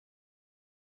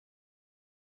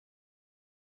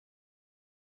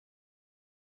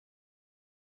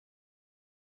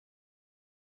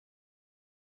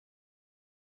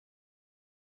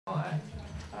Alright.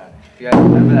 You guys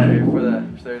remember that here for the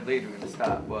third lead, we're gonna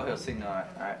stop. Well, he'll signal,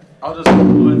 alright. I'll just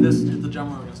let this hit the drum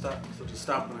and we're gonna stop. So just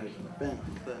stop when I bang.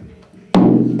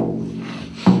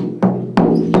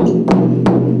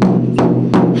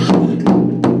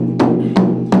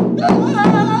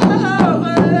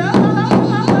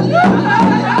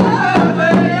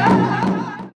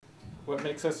 What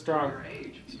makes us strong?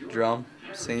 Drum,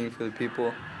 singing for the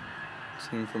people,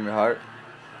 singing from your heart.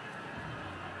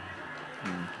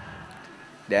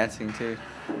 Dancing too.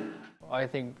 I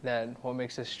think that what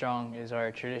makes us strong is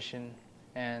our tradition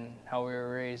and how we were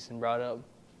raised and brought up.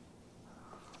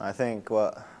 I think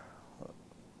what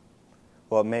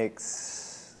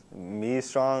makes me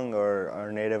strong or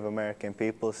our Native American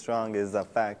people strong is the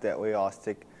fact that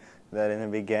that in the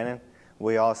beginning,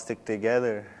 we all stick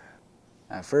together.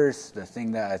 At first, the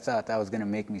thing that I thought that was going to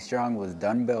make me strong was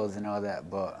dumbbells and all that,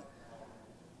 but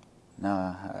no,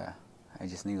 I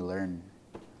just need to learn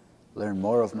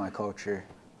more of my culture,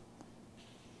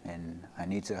 and I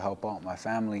need to help out my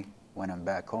family when I'm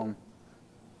back home.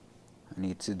 I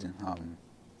need to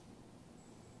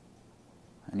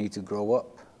grow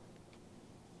up.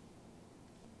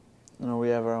 You know, we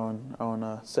have our own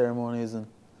ceremonies and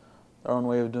our own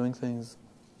way of doing things,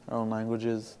 our own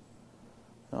languages.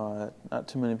 Not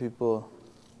too many people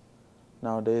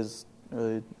nowadays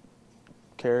really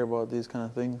care about these kind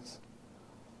of things.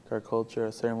 Our culture,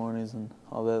 our ceremonies, and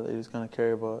all that. They just kind of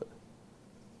care about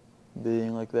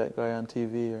being like that guy on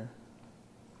TV or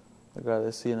the guy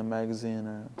they see in a magazine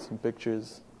or some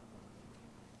pictures.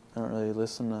 I don't really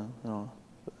listen to the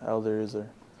elders or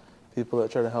people that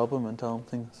try to help them and tell them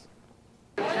things.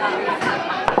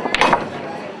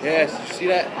 Yes, you see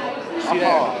that? You see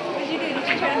that?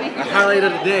 A highlight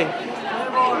of the day.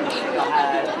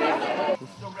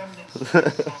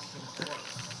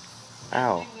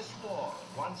 Ow.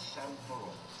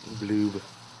 Bloob.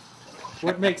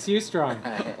 What makes you strong?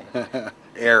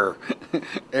 Air.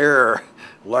 Air.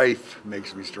 Life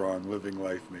makes me strong. Living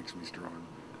life makes me strong.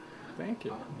 Thank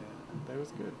you. That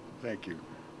was good. Thank you.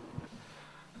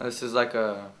 This is like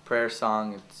a prayer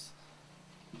song. It's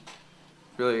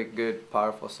really a good,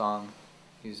 powerful song.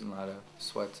 Using a lot of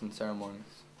sweats and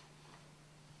ceremonies.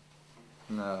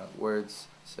 And the words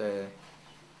say,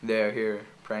 they are here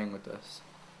praying with us.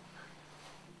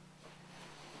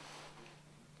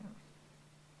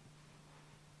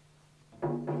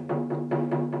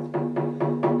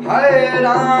 Hey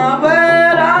Ram, hey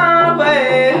Ram,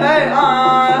 hey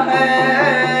Ram, hey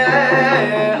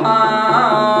Ram,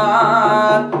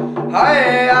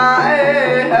 hey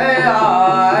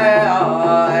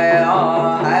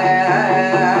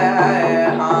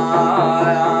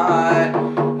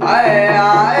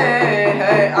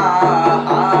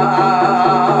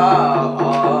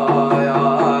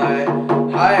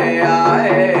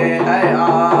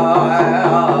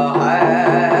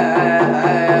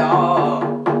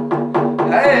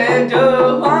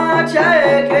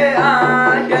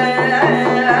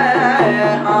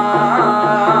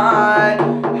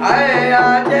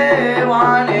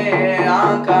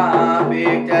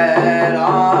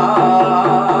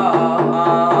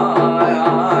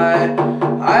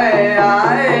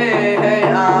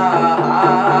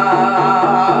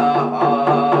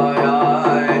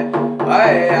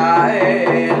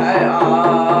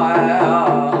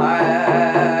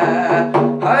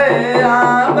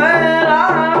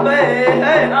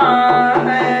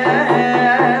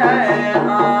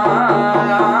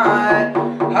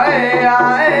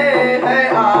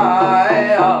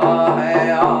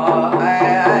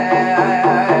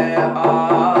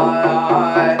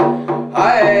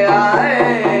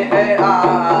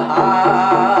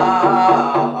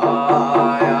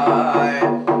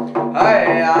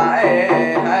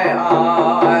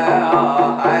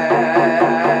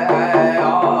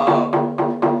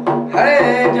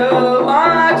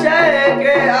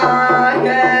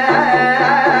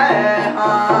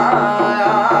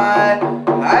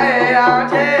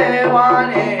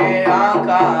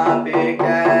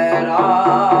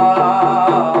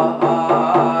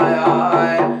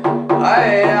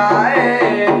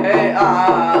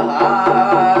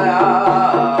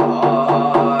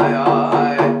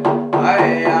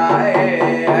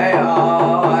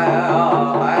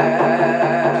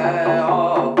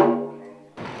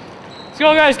Let's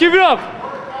go, guys, keep it up.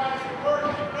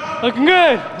 Looking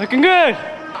good, looking good.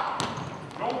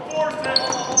 Don't force it.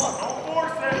 Don't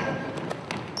force it.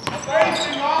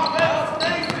 Spacing, offense,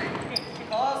 spacing.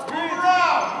 Move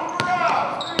around, move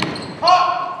around.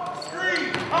 Hop,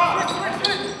 screen, hop.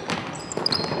 Switch.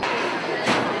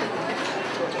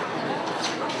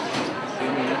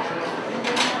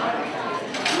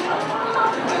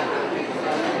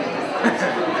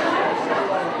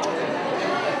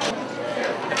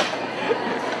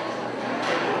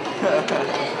 So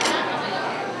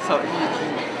easy.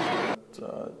 It's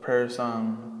a prayer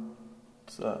song.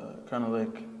 It's kind of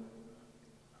like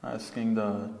asking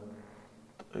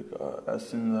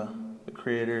asking the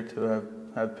Creator to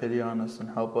have pity on us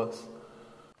and help us.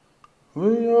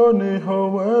 We are ni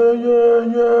hawe ye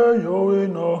ye yo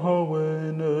ina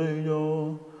hawe ne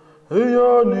yo. We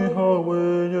are ni hawe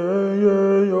ye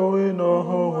ye yo ina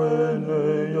hawe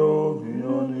ne yo. We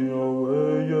are ni hawe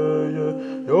ye ye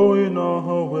yo ina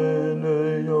hawe ne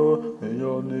yo. We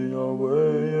are ni hawe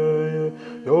ye ye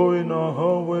yo ina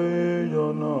hawe yo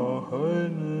na hawe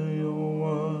ne yo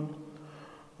wa.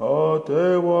 Ate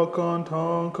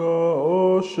wakantanka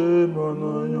o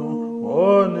shimanayo.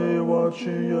 Wani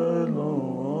wachi ye lo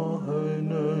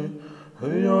ahene.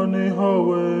 Heyani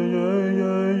hawe ye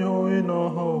ye yo ina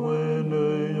hawe ne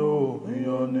yo.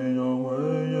 Heyani hawe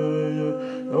ye ye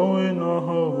yo ina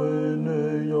hawe ne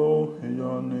yo.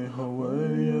 Heyani hawe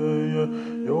ye ye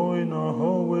yo ina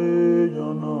hawe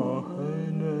yana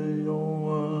hene yo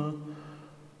wa.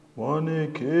 Wani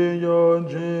kiya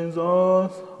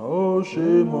Jesus o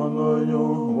shimanayo.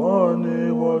 Wani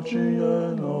wachi ye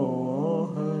lo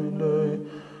ahene.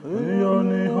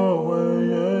 Heyani hawe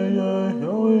ye ye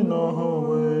yo ina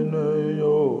hawe ne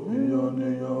yo.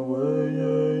 Heyani hawe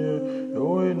ye ye yo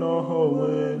ina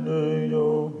hawe ne yo.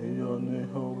 Heyani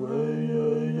hawe ye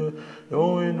ye yo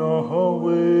ina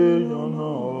hawe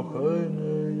yana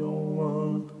hene yo wa.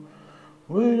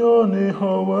 Heyani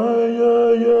hawe ye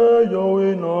ye yo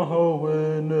ina hawe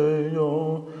ne yo.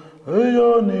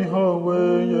 Heyani hawe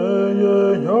ye ye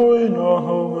yo ina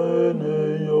hawe ne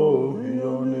yo.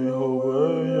 Heyani hawe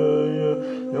ye ye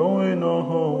yo ina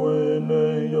hawe ne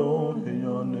yo.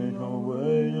 Heyani hawe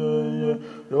ye ye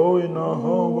yo ina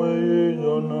hawe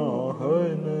yana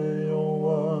hene yo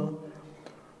wa.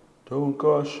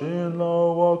 Tonka shila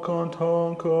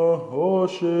wakantanka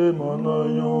hoshi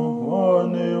manayo.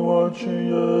 Wani wachi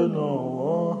ye no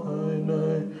wahene.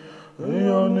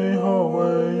 Heyani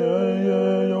hawe ye ye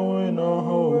yo ina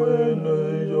hawe ne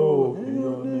yo.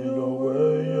 Heyani hawe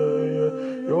ye ye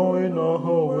yo ina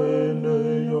hawe ne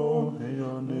yo.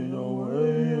 Heyani hawe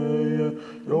ye ye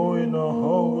yo ina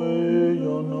hawe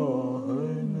yana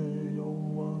hene yo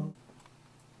wa.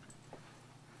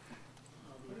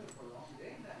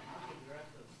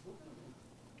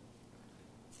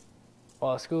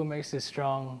 While school makes us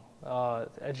strong,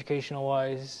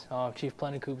 educational-wise, Chief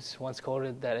Plentycoops once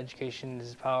quoted that education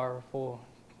is a powerful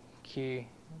key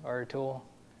or tool.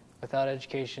 Without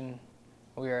education,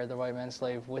 we are the white man's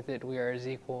slave. With it, we are his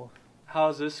equal. How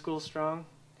is this school strong?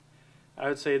 I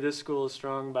would say this school is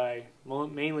strong by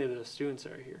mainly the students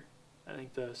that are here. I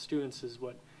think the students is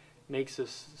what makes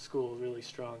this school really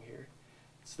strong here.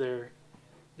 It's their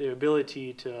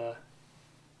ability to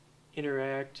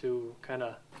interact, to kind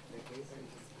of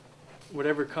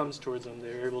whatever comes towards them,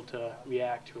 they're able to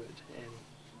react to it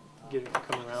and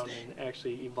come around and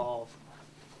actually evolve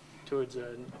towards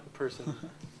a person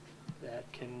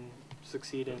that can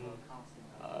succeed in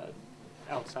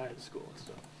outside of school and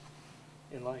stuff,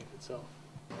 in life itself.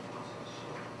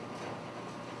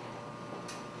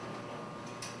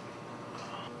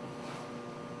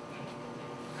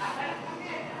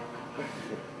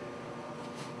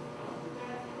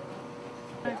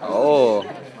 Oh.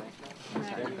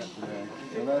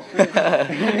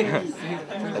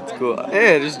 That's cool.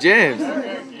 Hey, there's James.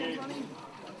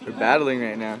 We're battling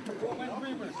right now.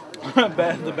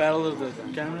 The battle of the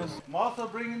cameras. I'm also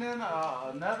bringing in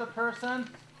another person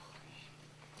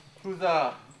who's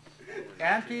a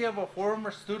auntie of a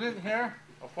former student here,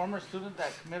 a former student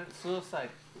that committed suicide.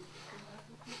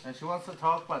 And she wants to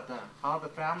talk about how the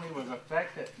family was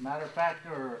affected. Matter of fact,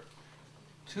 there were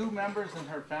 2 members in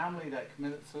her family that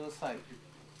committed suicide.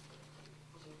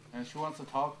 And she wants to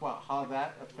talk about how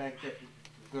that affected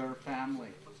their family.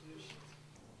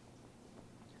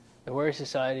 The Warrior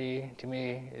Society, to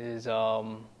me, is our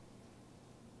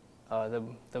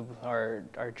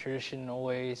traditional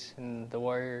ways and the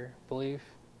warrior belief.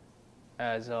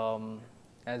 As a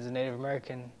Native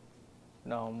American,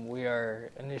 we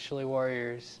are initially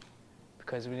warriors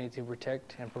because we need to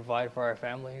protect and provide for our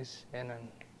families and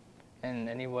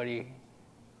anybody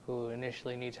who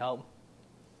initially needs help.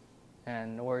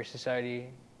 And the Warrior Society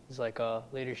is like a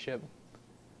leadership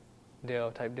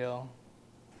type deal.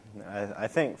 I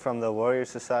think from the Warrior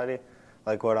Society,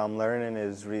 like what I'm learning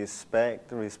is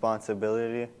respect,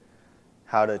 responsibility,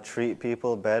 how to treat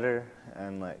people better,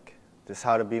 and like just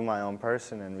how to be my own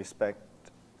person and respect,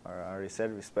 or I already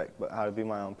said respect, but how to be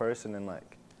my own person and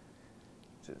like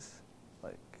just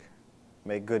like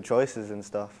make good choices and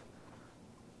stuff.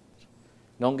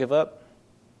 Don't give up.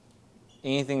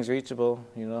 Anything's reachable,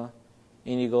 you know.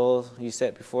 any goals you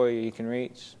set before you, you can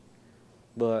reach.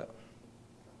 But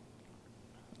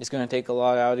it's going to take a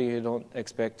lot out of you. Don't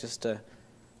expect just to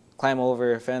climb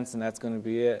over a fence and that's going to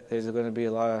be it. There's going to be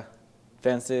a lot of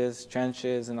fences,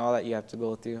 trenches, and all that you have to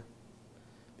go through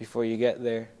before you get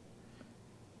there.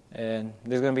 And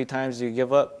there's going to be times you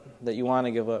give up, that you want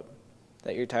to give up,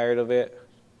 that you're tired of it,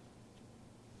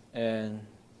 and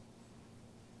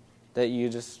that you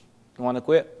just want to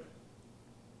quit.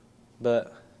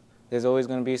 But there's always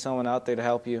going to be someone out there to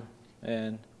help you,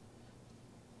 and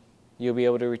you'll be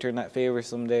able to return that favor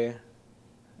someday.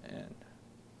 And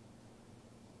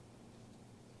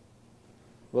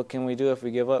what can we do if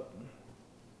we give up?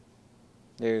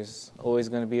 There's always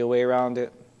going to be a way around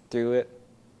it, through it,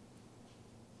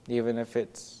 even if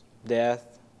it's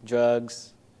death,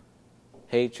 drugs,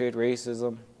 hatred,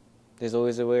 racism. There's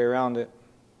always a way around it.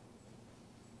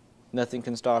 Nothing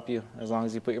can stop you as long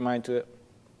as you put your mind to it.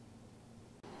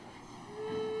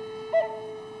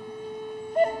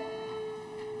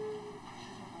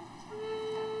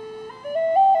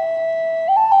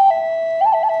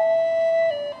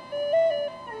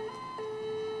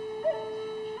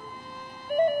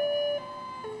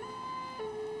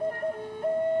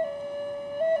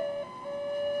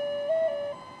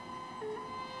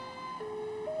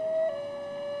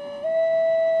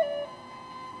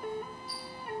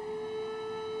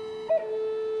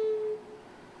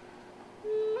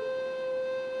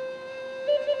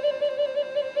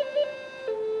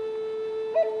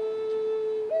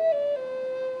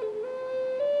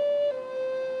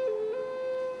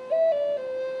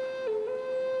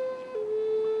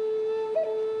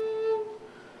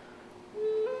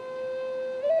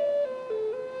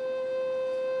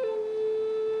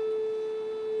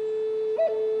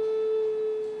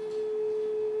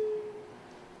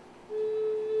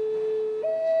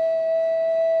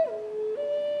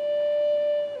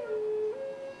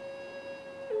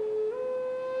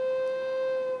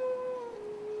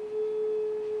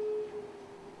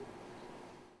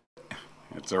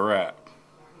 It's a wrap.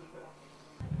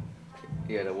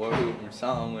 You gotta war whoop or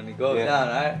something when he goes down,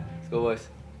 alright? Let's go, boys.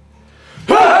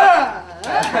 That's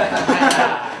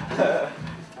a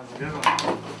good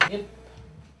one.